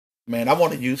Man, I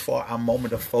want to use for our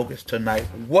moment of focus tonight.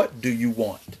 What do you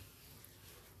want?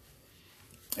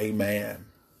 Amen.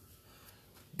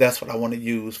 That's what I want to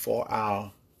use for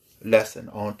our lesson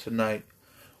on tonight.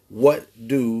 What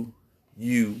do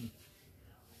you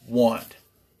want?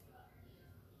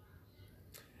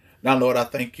 Now, Lord, I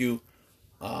thank you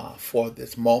for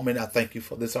this moment. I thank you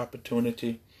for this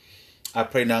opportunity. I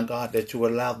pray now, God, that you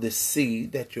allow this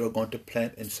seed that you're going to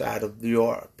plant inside of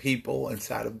your people,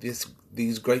 inside of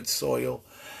these great soil.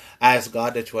 I ask,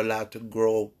 God, that you allow it to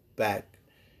grow back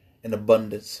in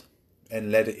abundance and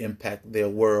let it impact their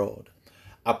world.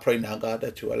 I pray now, God,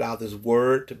 that you allow this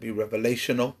word to be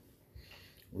revelational,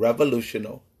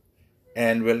 revolutional,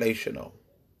 and relational.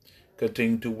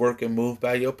 Continue to work and move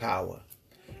by your power.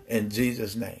 In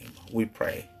Jesus' name we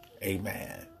pray.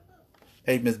 Amen.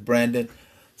 Hey, Miss Brandon.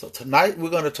 So tonight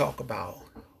we're going to talk about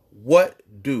what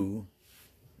do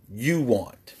you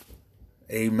want?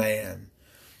 Amen.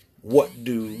 What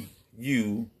do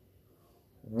you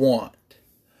want?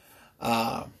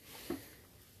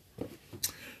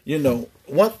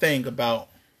 One thing about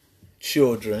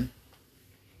children,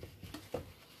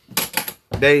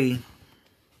 they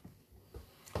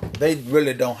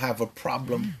really don't have a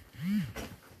problem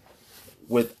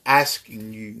with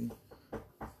asking you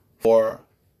for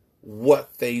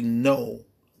what they know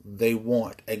they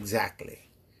want exactly.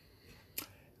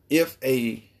 If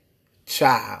a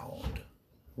child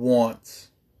wants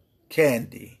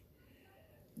candy,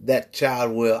 that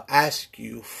child will ask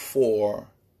you for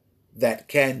that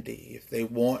candy. If they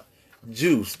want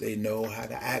juice, they know how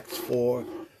to ask for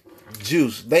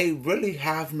juice. They really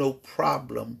have no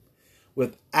problem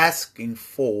with asking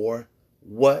for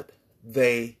what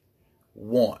they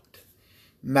want.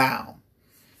 Now,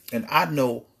 and I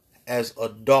know as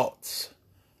adults,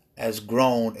 as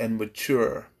grown and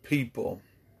mature people,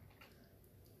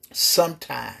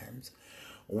 sometimes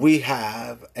we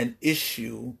have an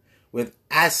issue with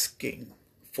asking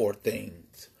for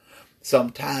things.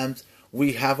 Sometimes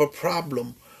we have a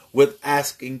problem with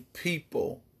asking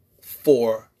people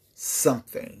for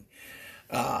something.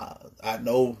 I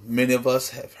know many of us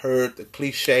have heard the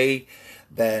cliche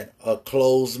that a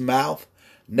closed mouth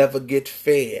never get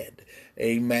fed.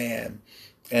 Amen.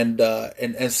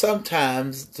 And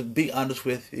sometimes, to be honest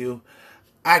with you,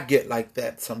 I get like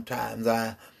that sometimes.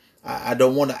 I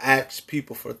don't want to ask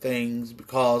people for things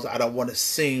because I don't want to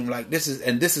seem like this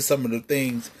is some of the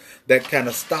things that kind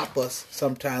of stop us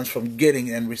sometimes from getting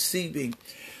and receiving.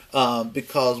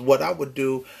 Because what I would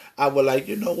do, I would like,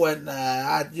 you know what,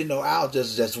 I'll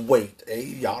just wait.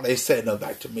 Y'all, they said no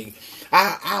back to me.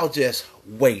 I'll just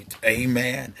wait.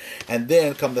 Amen. And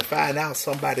then come to find out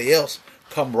somebody else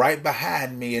come right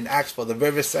behind me and ask for the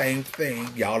very same thing.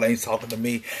 Y'all ain't talking to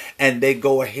me. And they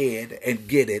go ahead and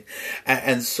get it.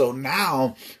 And so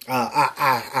now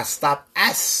I stop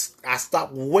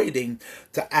waiting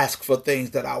to ask for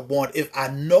things that I want. If I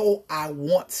know I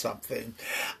want something,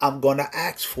 I'm going to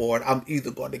ask for it. I'm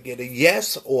either going to get a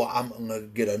yes, or I'm going to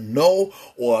get a no,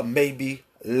 or maybe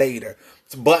later.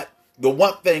 But the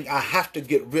one thing I have to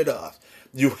get rid of,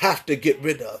 you have to get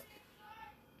rid of,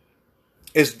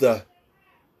 is the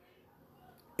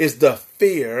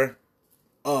fear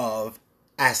of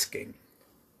asking.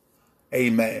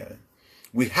 Amen.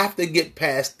 We have to get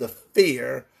past the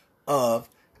fear of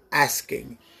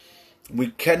asking.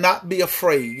 We cannot be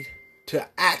afraid to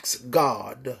ask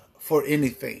God for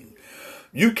anything.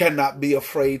 You cannot be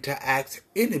afraid to ask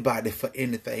anybody for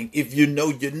anything. If you know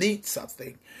you need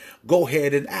something, go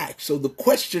ahead and ask. So the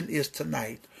question is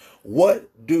tonight, what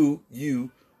do you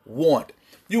want?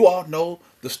 You all know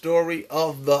the story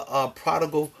of the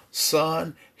prodigal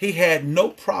son. He had no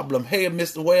problem. Hey,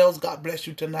 Mr. Wells, God bless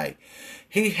you tonight.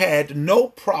 He had no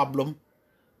problem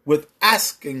with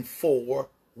asking for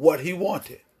what he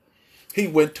wanted. He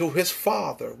went to his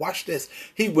father. Watch this.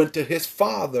 He went to his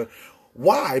father.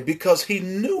 Why? Because he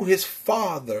knew his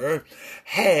father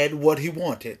had what he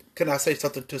wanted. Can I say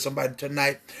something to somebody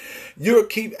tonight? You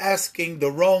keep asking the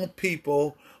wrong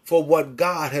people for what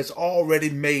God has already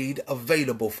made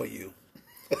available for you.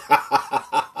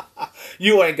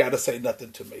 You ain't got to say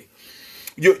nothing to me.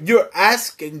 You're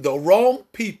asking the wrong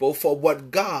people for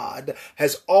what God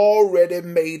has already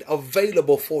made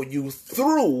available for you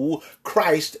through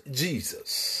Christ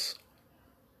Jesus.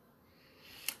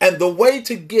 And the way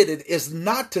to get it is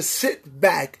not to sit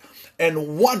back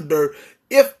and wonder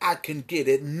if I can get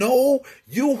it. No,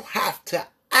 you have to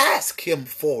ask him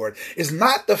for it. It's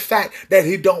not the fact that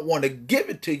he don't want to give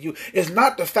it to you. It's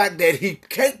not the fact that he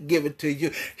can't give it to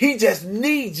you. He just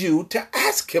needs you to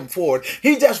ask him for it.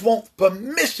 He just wants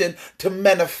permission to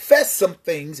manifest some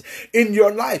things in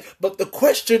your life. But the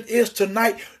question is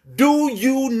tonight, do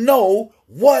you know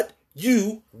what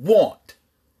you want?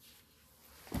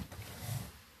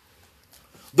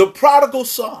 The prodigal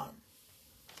son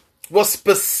was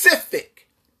specific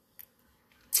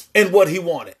in what he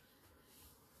wanted.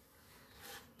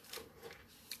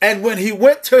 And when he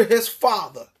went to his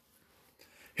father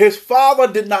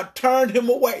did not turn him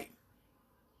away.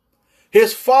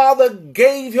 His father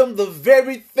gave him the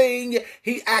very thing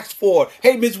he asked for.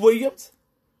 Hey, Ms. Williams.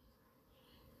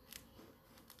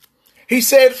 He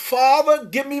said, Father,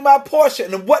 give me my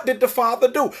portion. And what did the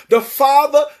father do? The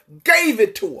father gave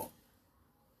it to him.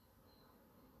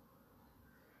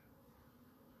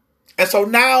 And so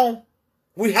now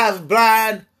we have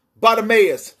blind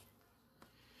Bartimaeus.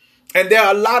 And there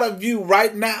are a lot of you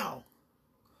right now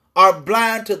are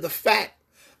blind to the fact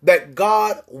that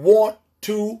God wants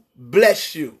to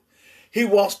bless you. He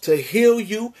wants to heal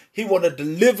you. He wants to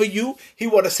deliver you. He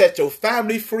wants to set your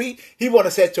family free. He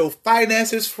wants to set your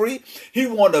finances free. He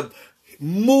wants to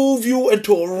move you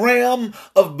into a realm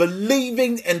of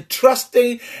believing and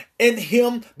trusting in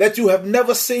him that you have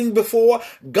never seen before.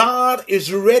 God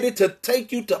is ready to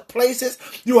take you to places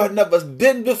you have never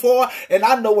been before. And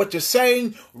I know what you're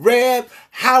saying, Reb,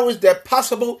 how is that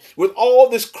possible with all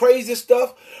this crazy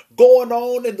stuff going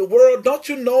on in the world? Don't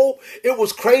you know it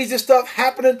was crazy stuff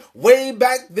happening way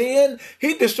back then?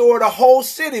 He destroyed a whole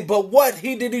city, but what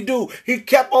did he do? He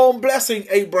kept on blessing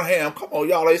Abraham. Come on,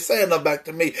 y'all ain't saying that back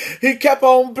to me. He kept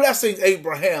on blessing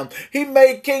Abraham. He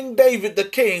made King David the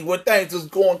king when things was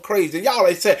going crazy. Y'all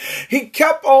ain't saying. He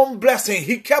kept on blessing.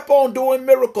 He kept on doing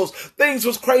miracles. Things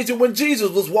was crazy when Jesus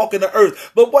was walking the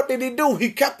earth. But what did he do?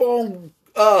 He kept on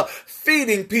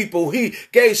feeding people. He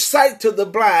gave sight to the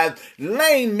blind.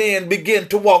 Lame men began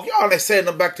to walk. Y'all ain't saying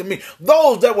them back to me.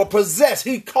 Those that were possessed,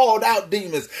 he called out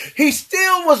demons. He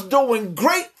still was doing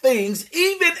great things,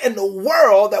 even in a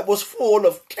world that was full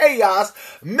of chaos,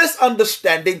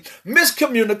 misunderstanding,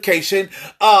 miscommunication,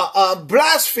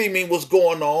 blaspheming was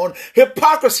going on.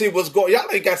 Hypocrisy was going.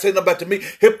 Y'all ain't got to say nothing back to me.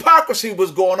 Hypocrisy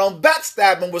was going on.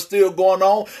 Backstabbing was still going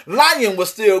on. Lying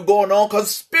was still going on.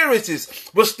 Conspiracies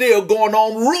was still going on.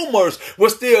 Rumors were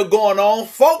still going on.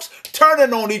 Folks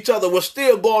turning on each other was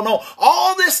still going on.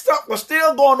 All this stuff was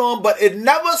still going on, but it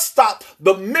never stopped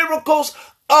the miracles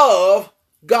of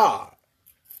God.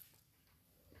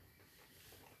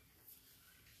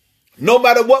 No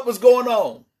matter what was going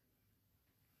on,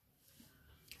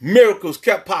 miracles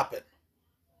kept popping.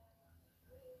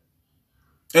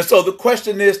 And so the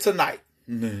question is tonight,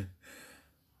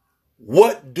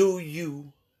 what do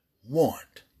you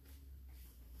want?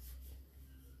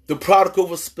 The prodigal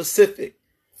was specific.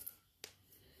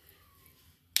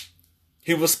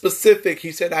 He was specific.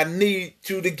 He said, I need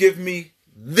you to give me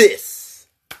this.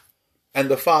 And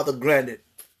the father granted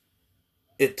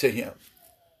it to him.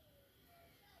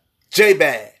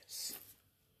 Jabez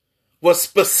was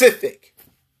specific.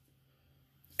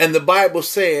 And the Bible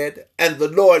said, and the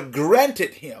Lord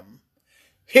granted him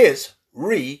his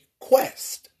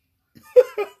request.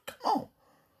 Come on.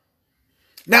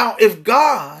 Now, if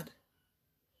God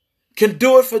can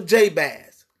do it for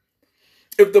Jabez,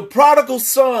 if the prodigal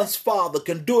son's father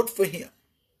can do it for him,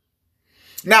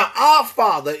 now our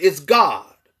Father is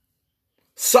God,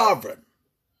 sovereign,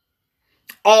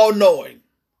 all-knowing,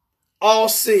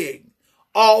 all-seeing,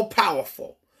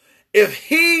 all-powerful. If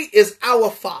he is our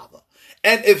Father,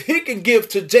 and if he can give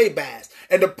to Jabez,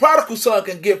 and the prodigal son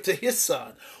can give to his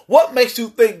son, what makes you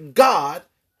think God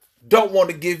don't want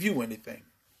to give you anything?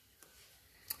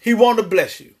 He want to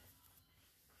bless you.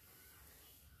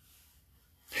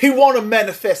 He want to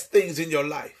manifest things in your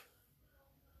life.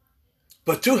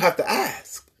 But you have to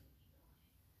ask.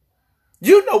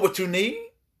 You know what you need.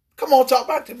 Come on, talk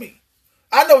back to me.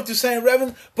 I know what you're saying,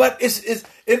 Reverend, but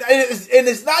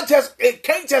it's not just, it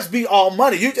can't just be all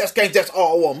money. You just can't just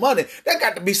all want money. There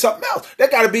got to be something else. There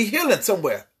got to be healing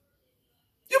somewhere.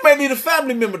 You may need a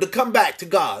family member to come back to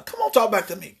God. Come on, talk back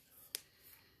to me.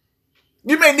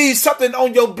 You may need something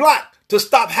on your block to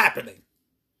stop happening.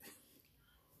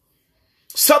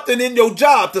 Something in your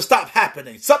job to stop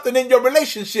happening. Something in your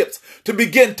relationships to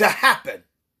begin to happen.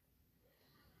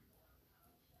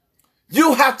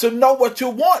 You have to know what you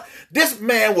want. This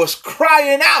man was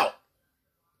crying out.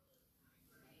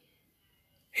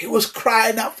 He was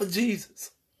crying out for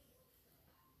Jesus.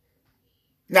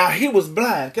 Now, he was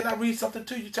blind. Can I read something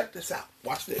to you? Check this out.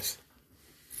 Watch this.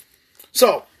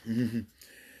 So,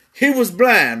 he was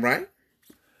blind, right?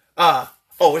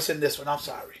 Oh, it's in this one. I'm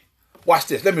sorry. Watch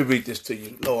this. Let me read this to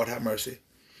you. Lord have mercy.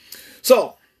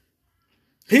 So,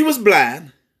 he was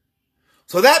blind.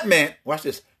 So that meant, watch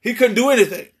this, he couldn't do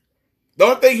anything. The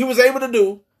only thing he was able to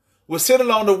do was sit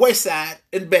along the wayside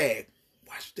and beg.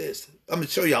 Watch this. I'm going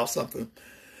to show y'all something.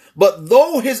 But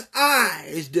though his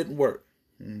eyes didn't work,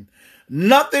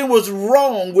 nothing was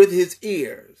wrong with his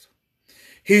ears.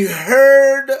 He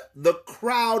heard the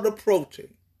crowd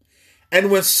approaching. And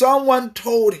when someone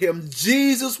told him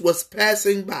Jesus was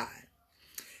passing by,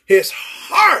 his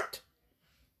heart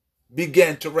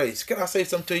began to race. Can I say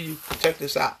something to you? Check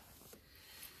this out.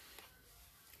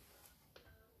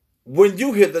 When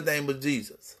you hear the name of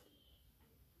Jesus,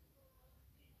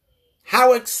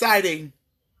 how exciting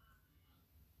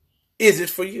is it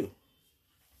for you?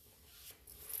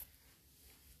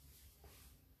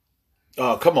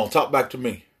 Come on, talk back to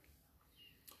me.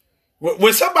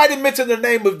 When somebody mentions the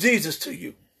name of Jesus to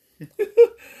you,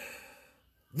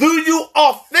 do you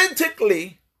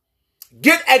authentically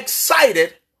get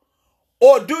excited,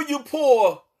 or do you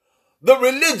pour the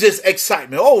religious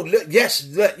excitement? Oh, yes,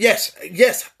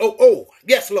 yes. Oh,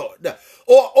 yes, Lord.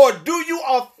 Or do you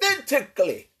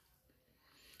authentically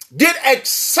get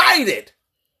excited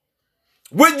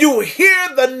when you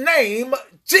hear the name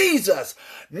Jesus?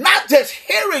 Not just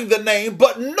hearing the name,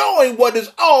 but knowing what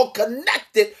is all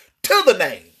connected to the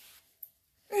name.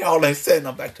 Y'all ain't saying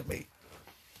nothing back to me.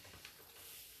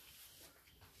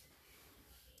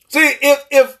 See,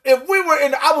 if we were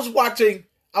in, I was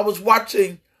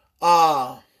watching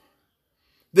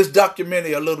this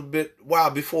documentary a little bit while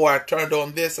before I turned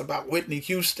on this about Whitney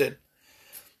Houston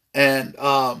and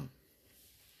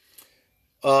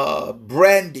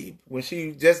Brandy. When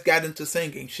she just got into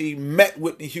singing, she met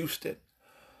Whitney Houston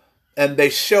and they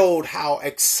showed how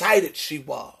excited she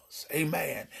was.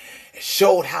 Amen. It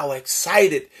showed how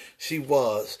excited she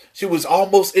was. She was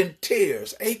almost in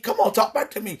tears. Hey, come on, talk back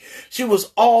to me. She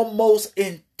was almost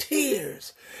in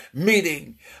tears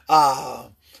meeting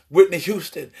Whitney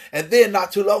Houston. And then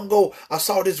not too long ago, I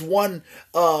saw this one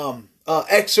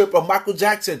excerpt of Michael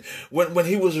Jackson when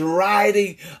he was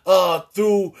riding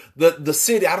through the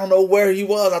city. I don't know where he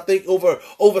was. I think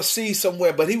overseas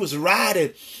somewhere, but he was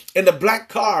riding in the black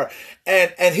car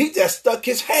and he just stuck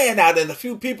his hand out and a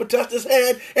few people touched his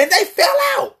hand and they fell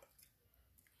out.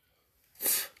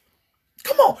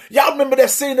 Come on. Y'all remember that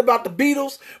scene about the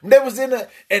Beatles? When they was in the,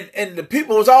 and the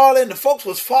people was all in, the folks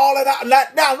was falling out.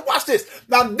 Now, watch this.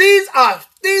 Now,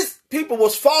 these people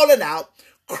was falling out,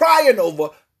 crying over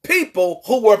people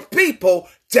who were people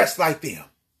just like them.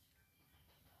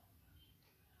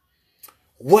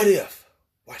 What if,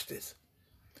 watch this,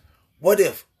 what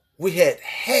if we had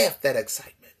half that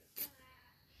excitement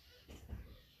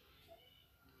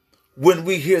when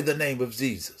we hear the name of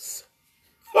Jesus?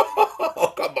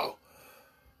 Oh, come on.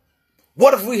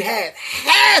 What if we had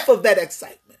half of that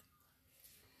excitement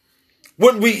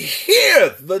when we hear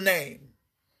the name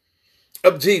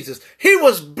of Jesus? He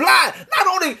was blind. Not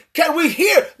only can we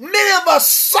hear, many of us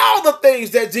saw the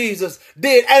things that Jesus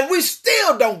did, and we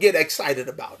still don't get excited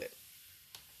about it.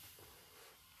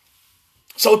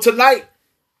 So tonight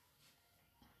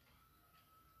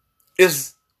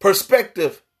is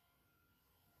perspective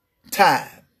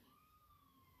time.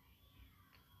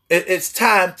 It's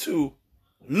time to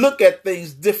look at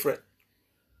things different.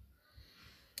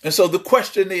 And so the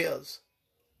question is,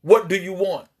 what do you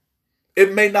want?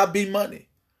 It may not be money.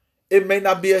 It may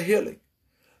not be a healing.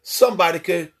 Somebody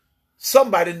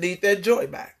need their joy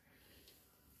back.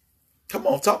 Come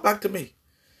on, talk back to me.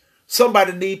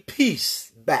 Somebody need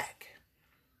peace back.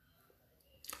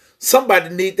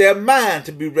 Somebody need their mind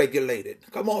to be regulated.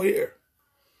 Come on here.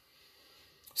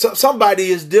 So somebody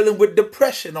is dealing with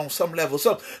depression on some level.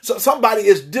 Somebody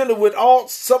is dealing with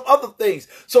some other things.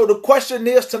 So the question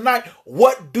is tonight,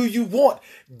 what do you want?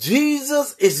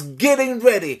 Jesus is getting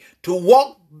ready to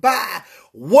walk by.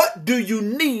 What do you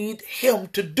need him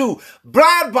to do?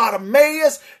 Blind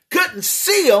Bartimaeus couldn't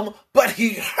see him, but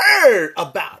he heard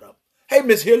about him. Hey,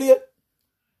 Miss Hilliard.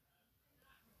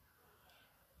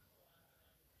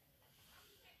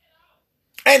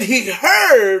 And he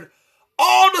heard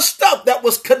all the stuff that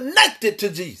was connected to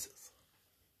Jesus.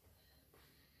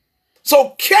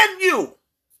 So can you,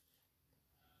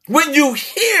 when you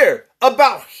hear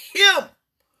about him,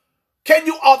 can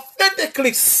you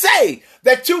authentically say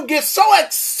that you get so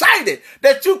excited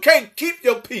that you can't keep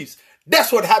your peace?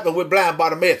 That's what happened with blind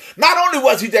Bartimaeus. Not only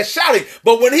was he just shouting,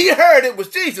 but when he heard it was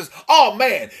Jesus, oh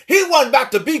man, he wasn't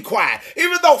about to be quiet.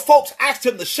 Even though folks asked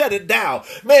him to shut it down,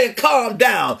 man, calm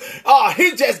down. Oh,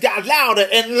 he just got louder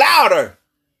and louder.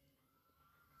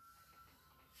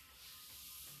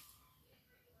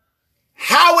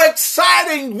 How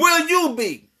exciting will you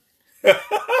be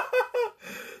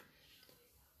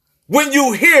when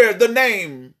you hear the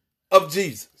name of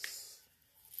Jesus?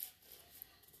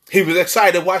 He was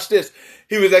excited. Watch this.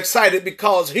 He was excited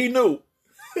because he knew.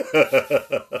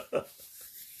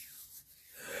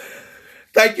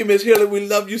 Thank you, Miss Hillary. We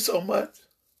love you so much.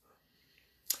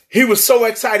 He was so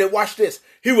excited. Watch this.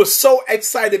 He was so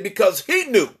excited because he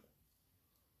knew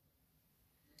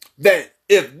that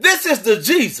if this is the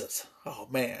Jesus, oh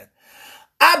man,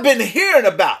 I've been hearing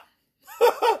about.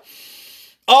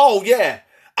 Oh yeah,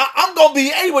 I'm going to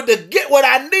be able to get what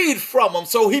I need from him.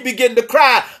 So he began to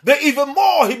cry. Then even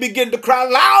more, he began to cry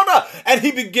louder and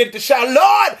he began to shout,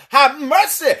 Lord, have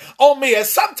mercy on me. And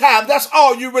sometimes that's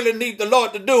all you really need the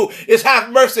Lord to do is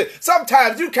have mercy.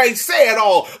 Sometimes you can't say it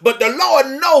all, but the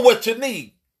Lord knows what you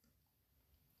need.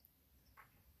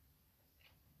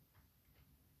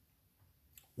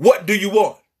 What do you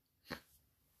want?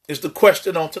 Is the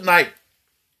question on tonight.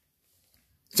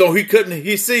 So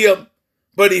he see him,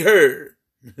 but he heard.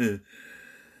 And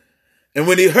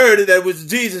when he heard it, that was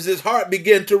Jesus, his heart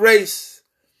began to race.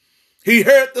 He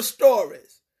heard the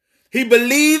stories. He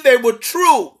believed they were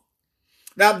true.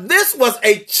 Now, this was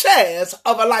a chance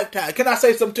of a lifetime. Can I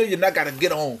say something to you? And I got to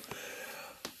get on.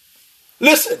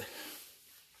 Listen.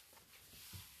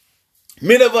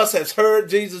 Many of us has heard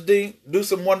Jesus do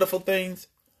some wonderful things.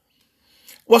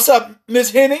 What's up,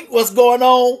 Miss Henning? What's going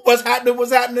on? What's happening?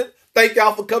 What's happening? Thank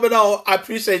y'all for coming on. I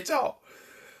appreciate y'all.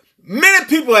 Many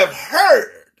people have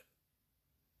heard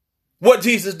what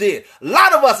Jesus did. A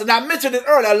lot of us, and I mentioned it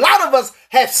earlier, a lot of us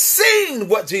have seen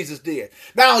what Jesus did.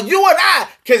 Now, you and I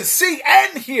can see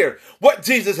and hear what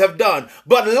Jesus have done,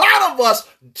 but a lot of us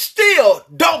still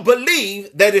don't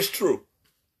believe that it's true.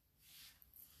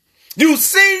 You've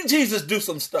seen Jesus do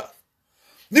some stuff.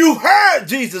 You heard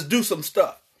Jesus do some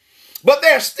stuff. But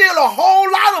there's still a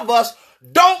whole lot of us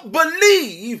don't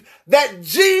believe that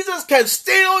Jesus can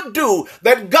still do,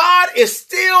 that God is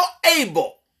still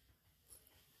able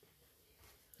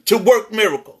to work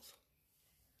miracles.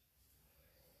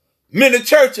 Many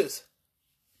churches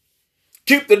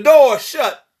keep the door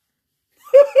shut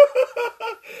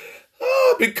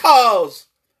because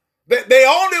they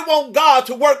only want God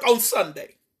to work on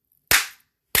Sunday.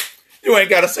 You ain't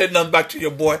got to say nothing back to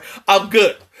your boy. I'm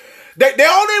good. They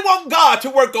only want God to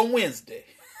work on Wednesday.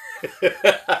 They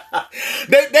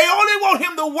only want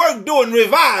him to work doing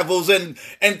revivals and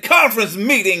conference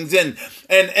meetings and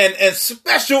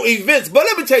special events. But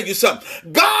let me tell you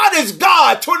something. God is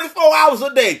God 24 hours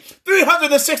a day,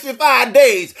 365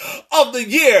 days of the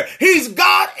year. He's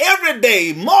God every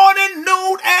day, morning,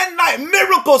 noon, and night.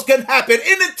 Miracles can happen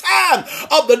any time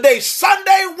of the day.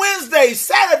 Sunday, Wednesday,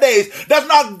 Saturdays does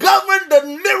not govern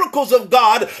the miracles of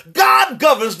God. God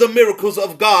governs the miracles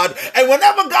of God. And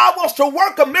whenever God wants to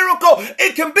work a miracle,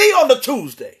 it can be on the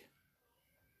Tuesday.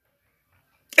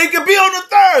 It can be on the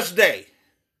Thursday.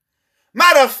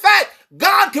 Matter of fact,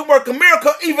 God can work a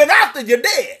miracle even after you're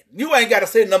dead. You ain't got to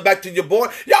say nothing back to your boy.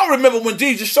 Y'all remember when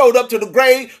Jesus showed up to the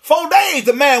grave? 4 days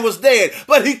the man was dead,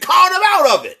 but he called him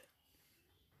out of it.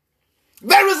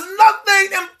 There is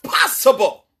nothing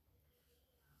impossible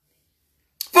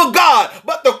for God.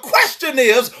 But the question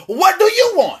is, what do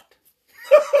you want?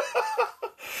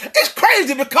 It's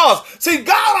crazy because, see,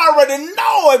 God already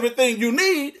know everything you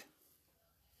need.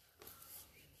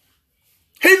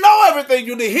 He know everything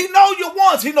you need. He know your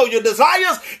wants. He know your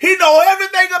desires. He know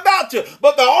everything about you.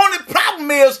 But the only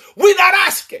problem is we're not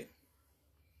asking.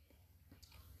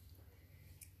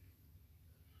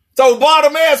 So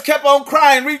Bartimaeus kept on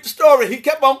crying. Read the story. He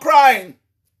kept on crying.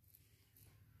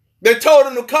 They told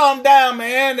him to calm down,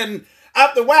 man. And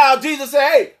after a while, Jesus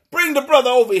said, hey, bring the brother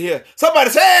over here.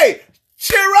 Somebody say, hey,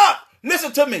 cheer up.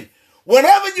 Listen to me.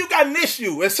 Whenever you got an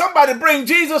issue and somebody bring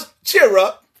Jesus, cheer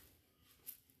up.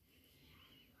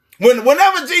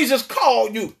 Whenever Jesus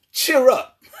called you, cheer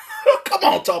up. Come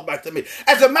on, talk back to me.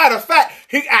 As a matter of fact,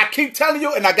 I keep telling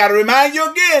you, and I got to remind you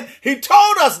again, he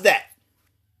told us that.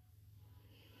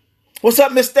 What's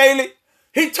up, Miss Staley?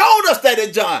 He told us that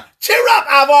in John. Cheer up,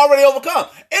 I've already overcome.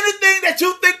 Anything that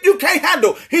you think you can't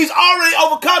handle, he's already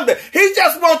overcome it. He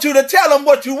just wants you to tell him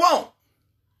what you want.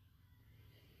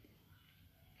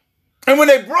 And when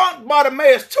they brought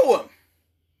Bartimaeus to him,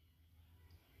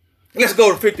 let's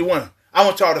go to 51. I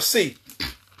want y'all to see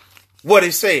what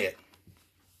he said.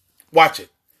 Watch it.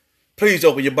 Please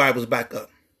open your Bibles back up.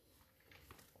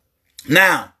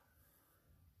 Now,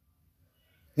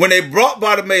 when they brought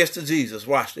Bartimaeus to Jesus,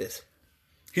 watch this.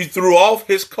 He threw off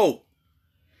his coat,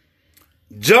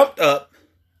 jumped up,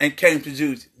 and came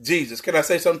to Jesus. Can I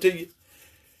say something to you?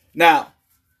 Now,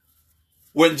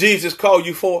 when Jesus called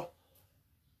you for,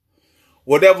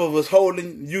 whatever was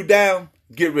holding you down,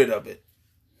 get rid of it.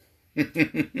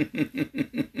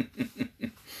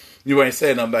 You ain't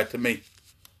saying nothing back to me.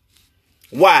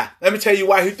 Why? Let me tell you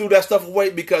why he threw that stuff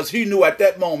away. Because he knew at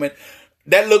that moment,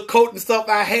 that little coat and stuff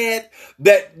I had,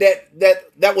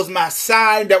 that was my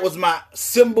sign, that was my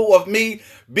symbol of me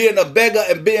being a beggar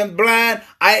and being blind.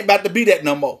 I ain't about to be that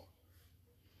no more.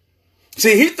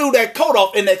 See, he threw that coat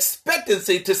off in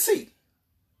expectancy to see.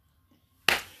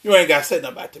 You ain't got to say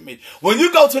nothing back to me. When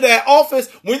you go to that office,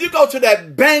 when you go to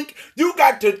that bank, you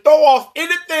got to throw off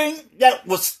anything that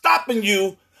was stopping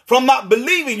you from not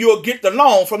believing you'll get the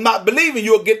loan, from not believing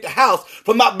you'll get the house,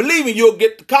 from not believing you'll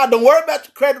get the car. Don't worry about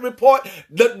your credit report.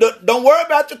 Don't worry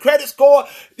about your credit score.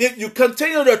 If you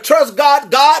continue to trust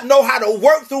God, God know how to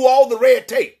work through all the red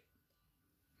tape.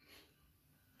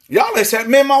 Y'all ain't saying,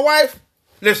 me and my wife,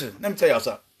 listen, let me tell y'all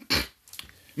something.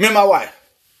 Me and my wife,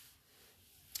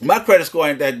 my credit score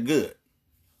ain't that good.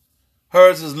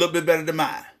 Hers is a little bit better than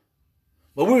mine.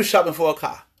 But we were shopping for a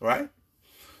car, right?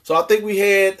 So I think we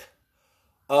had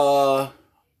a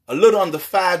little under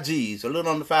 5 G's, a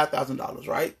little under $5,000,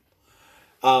 right?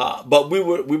 But we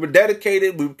were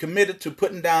dedicated, we were committed to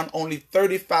putting down only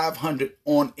 $3,500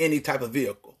 on any type of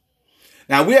vehicle.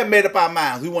 Now we had made up our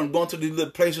minds. We weren't going to these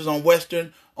little places on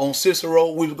Western, on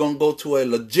Cicero. We were going to go to a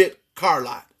legit car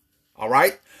lot. All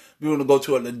right? We were going to go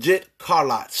to a legit car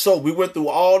lot. So we went through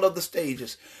all of the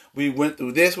stages. We went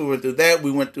through this, we went through that,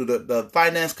 we went through the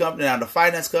finance company. Now the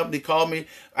finance company called me.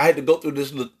 I had to go through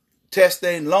this little test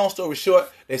thing. Long story short,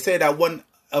 they said I wasn't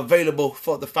available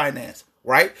for the finance,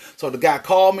 right? So the guy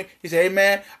called me. He said, hey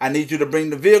man, I need you to bring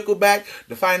the vehicle back.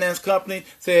 The finance company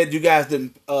said you guys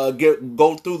didn't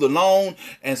go through the loan,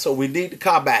 and so we need the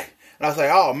car back. And I was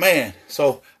like, oh man.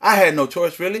 So I had no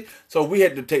choice really. So we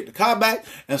had to take the car back.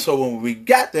 And so when we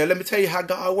got there, let me tell you how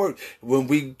God worked. When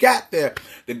we got there,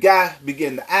 the guy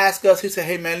began to ask us. He said,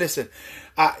 hey man, listen,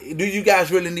 do you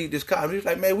guys really need this car? And we was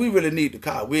like, man, we really need the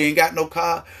car. We ain't got no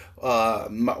car.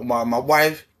 My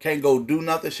wife can't go do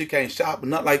nothing. She can't shop or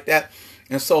nothing like that.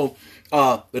 And so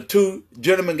the two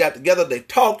gentlemen got together. They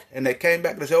talked and they came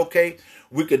back and they said, okay,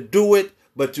 we could do it,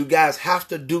 but you guys have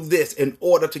to do this in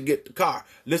order to get the car.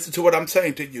 Listen to what I'm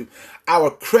saying to you.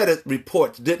 Our credit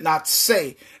reports did not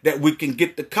say that we can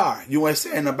get the car. You ain't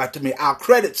saying about to me. Our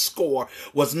credit score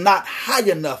was not high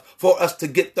enough for us to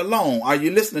get the loan. Are you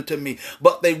listening to me?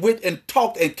 But they went and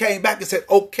talked and came back and said,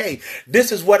 okay,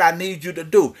 this is what I need you to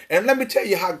do. And let me tell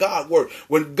you how God worked.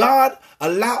 When God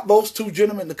allowed those two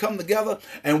gentlemen to come together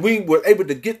and we were able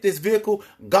to get this vehicle,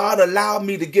 God allowed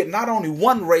me to get not only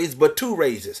one raise, but 2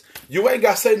 raises. You ain't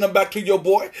got to say nothing back to your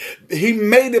boy. He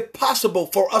made it possible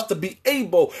for us to be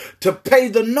able to pay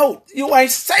the note. You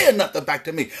ain't saying nothing back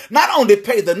to me. Not only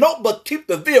pay the note, but keep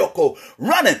the vehicle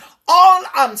running. All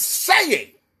I'm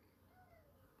saying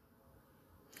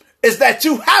is that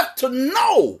you have to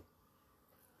know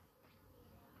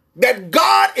that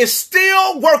God is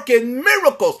still working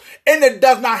miracles, and it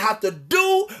does not have to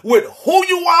do with who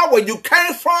you are, where you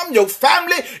came from, your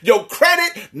family, your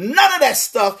credit, none of that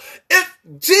stuff. If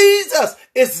Jesus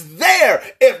is there,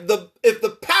 if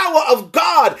the power of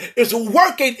God is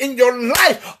working in your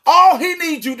life, all he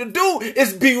needs you to do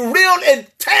is be real and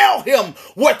tell him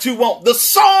what you want. The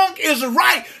song is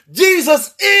right.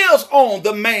 Jesus is on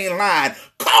the main line.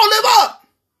 Call him up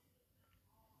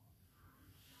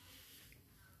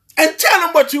and tell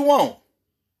him what you want.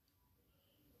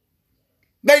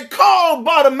 They called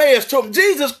Bartimaeus to him.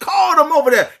 Jesus called him over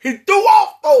there. He threw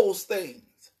off those things.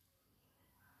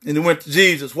 And he went to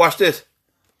Jesus. Watch this.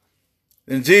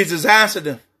 And Jesus answered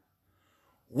him,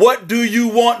 what do you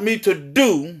want me to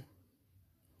do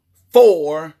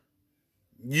for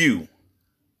you?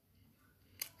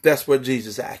 That's what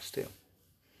Jesus asked him.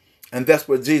 And that's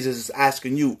what Jesus is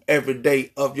asking you every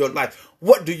day of your life.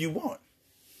 What do you want?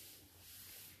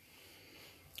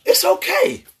 It's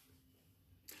okay.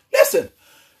 Listen,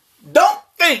 don't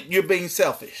think you're being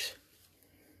selfish.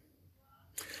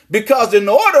 Because in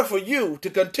order for you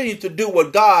to continue to do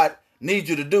what God needs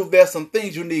you to do, there's some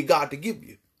things you need God to give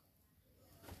you.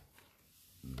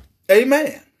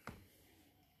 Amen.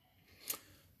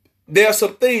 There are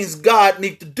some things God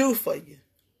needs to do for you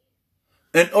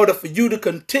in order for you to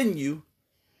continue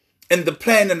in the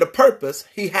plan and the purpose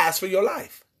he has for your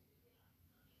life.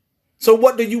 So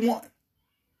what do you want?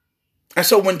 And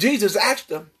so when Jesus asked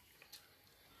him,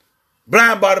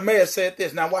 blind Bartimaeus said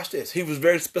this. Now watch this. He was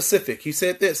very specific. He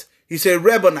said this. He said,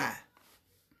 Rabboni.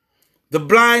 The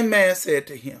blind man said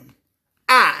to him,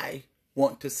 I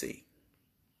want to see.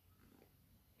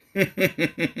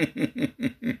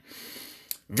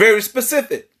 Very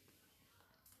specific.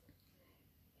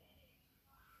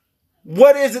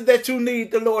 What is it that you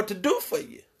need the Lord to do for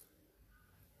you?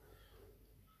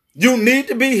 You need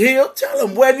to be healed. Tell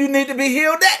him where you need to be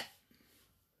healed at.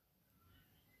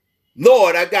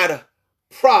 Lord, I got a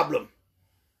problem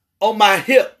on my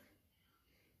hip.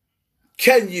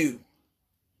 Can you?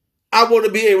 I want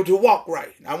to be able to walk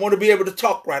right. I want to be able to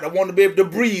talk right. I want to be able to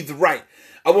breathe right.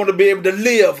 I want to be able to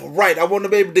live right. I want to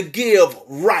be able to give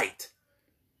right.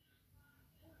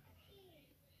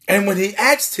 And when he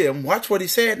asked him, watch what he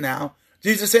said now.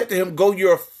 Jesus said to him, go,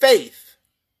 your faith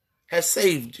has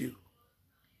saved you.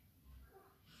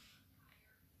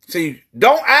 See,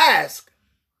 don't ask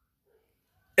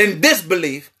in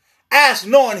disbelief. Ask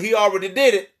knowing he already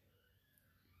did it.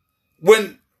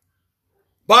 When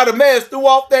Bartimaeus threw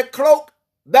off that cloak,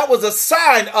 that was a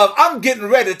sign of, I'm getting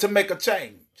ready to make a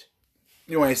change.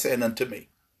 You ain't saying nothing to me.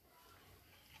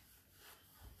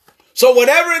 So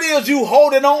whatever it is you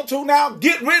holding on to now,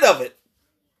 get rid of it.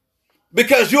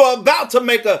 Because you're about to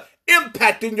make an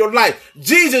impact in your life.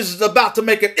 Jesus is about to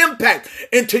make an impact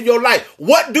into your life.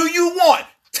 What do you want?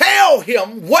 Tell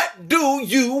him, what do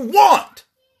you want?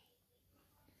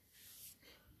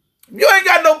 You ain't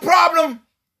got no problem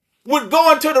with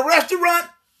going to the restaurant.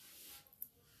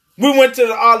 We went to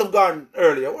the Olive Garden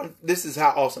earlier. This is how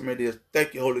awesome it is.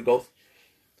 Thank you, Holy Ghost.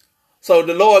 So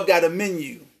the Lord got a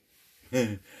menu.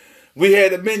 We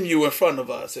had a menu in front of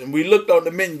us, and we looked on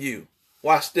the menu.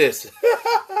 Watch this.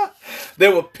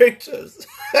 There were pictures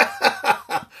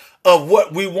of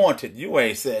what we wanted. You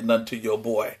ain't said nothing to your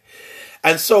boy.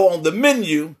 And so on the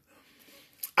menu,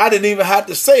 I didn't even have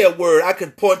to say a word. I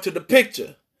could point to the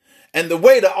picture. And the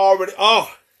waiter already,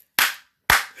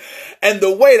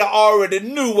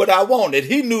 knew what I wanted.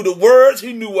 He knew the words.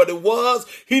 He knew what it was.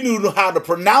 He knew how to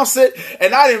pronounce it.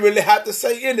 And I didn't really have to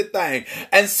say anything.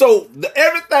 And so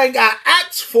everything I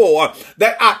asked for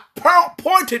that I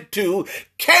pointed to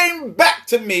came back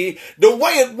to me the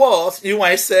way it was. You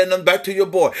ain't saying nothing back to your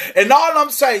boy. And all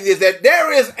I'm saying is that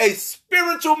there is a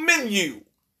spiritual menu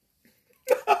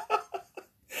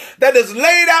that is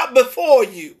laid out before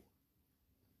you.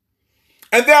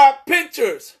 And there are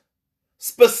pictures,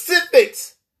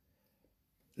 specifics,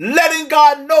 letting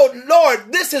God know,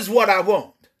 Lord, this is what I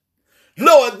want.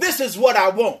 Lord, this is what I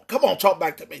want. Come on, talk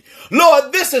back to me.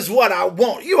 Lord, this is what I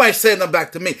want. You ain't saying nothing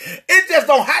back to me. It just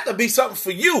don't have to be something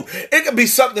for you. It could be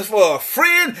something for a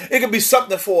friend. It could be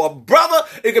something for a brother.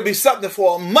 It could be something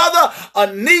for a mother,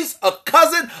 a niece, a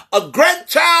cousin, a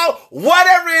grandchild,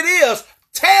 whatever it is.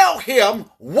 Tell him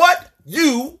what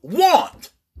you want.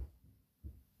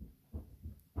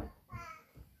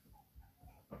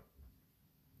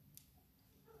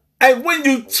 And when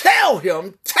you tell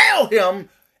him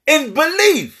in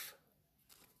belief.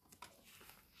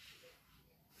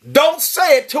 Don't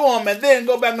say it to him and then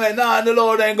go back and say, nah, the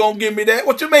Lord ain't going to give me that.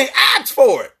 What you mean? Ask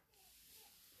for it.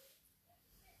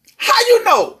 How you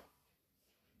know?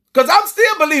 Because I'm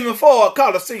still believing for a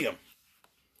Coliseum.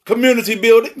 Community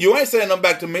building. You ain't saying nothing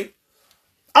back to me.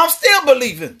 I'm still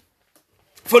believing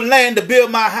for land to build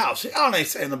my house. Y'all ain't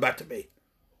saying nothing back to me.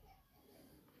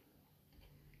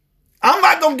 I'm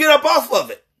not going to get up off of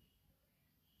it.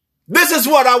 This is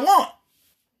what I want.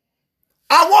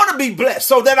 I want to be blessed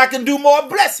so that I can do more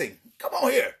blessing. Come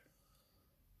on here.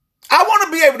 I want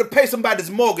to be able to pay somebody's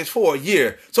mortgage for a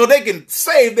year so they can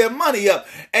save their money up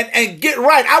and get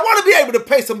right. I want to be able to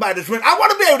pay somebody's rent. I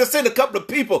want to be able to send a couple of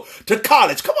people to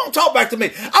college. Come on, talk back to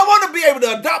me. I want to be able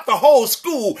to adopt a whole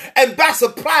school and buy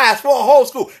supplies for a whole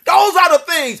school. Those are the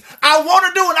things I want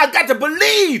to do, and I got to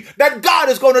believe that God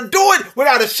is going to do it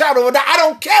without a shadow of a doubt. I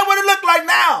don't care what it looks like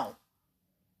now.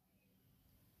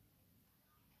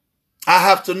 I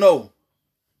have to know.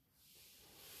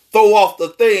 Throw off the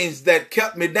things that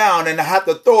kept me down, and I have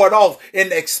to throw it off in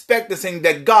the expectancy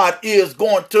that God is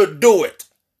going to do it.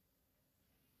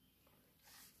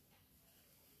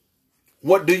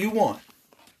 What do you want?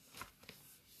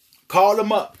 Call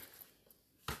them up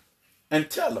and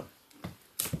tell them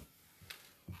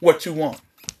what you want.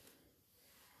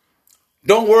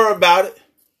 Don't worry about it.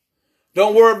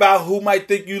 Don't worry about who might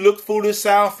think you look foolish,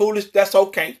 sound foolish. That's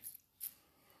okay.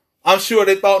 I'm sure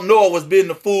they thought Noah was being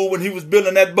a fool when he was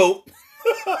building that boat.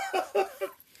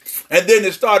 And then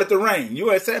it started to rain.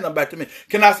 You ain't saying nothing back to me.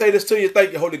 Can I say this to you?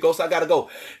 Thank you, Holy Ghost. I got to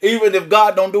go. Even if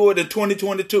God don't do it in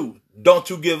 2022, don't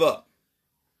you give up.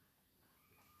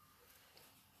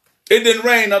 It didn't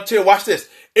rain until, watch this.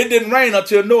 It didn't rain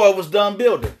until Noah was done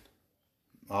building.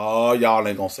 Oh, y'all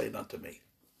ain't going to say nothing to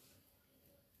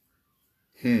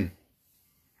me.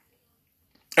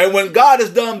 And when God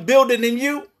is done building in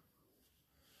you,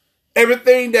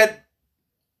 everything that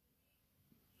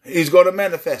he's going to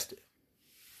manifest it.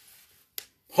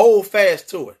 Hold fast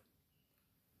to it.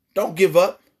 Don't give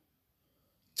up.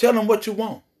 Tell him what you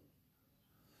want.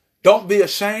 Don't be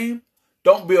ashamed.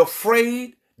 Don't be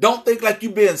afraid. Don't think like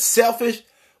you're being selfish.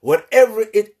 Whatever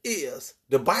it is,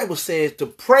 the Bible says to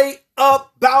pray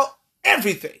about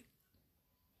everything.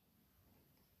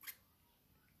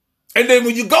 And then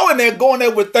when you go in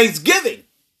there with thanksgiving.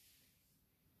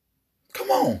 Come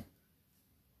on.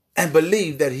 And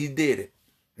believe that he did it.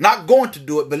 Not going to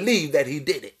do it, believe that he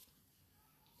did it.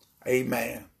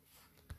 Amen.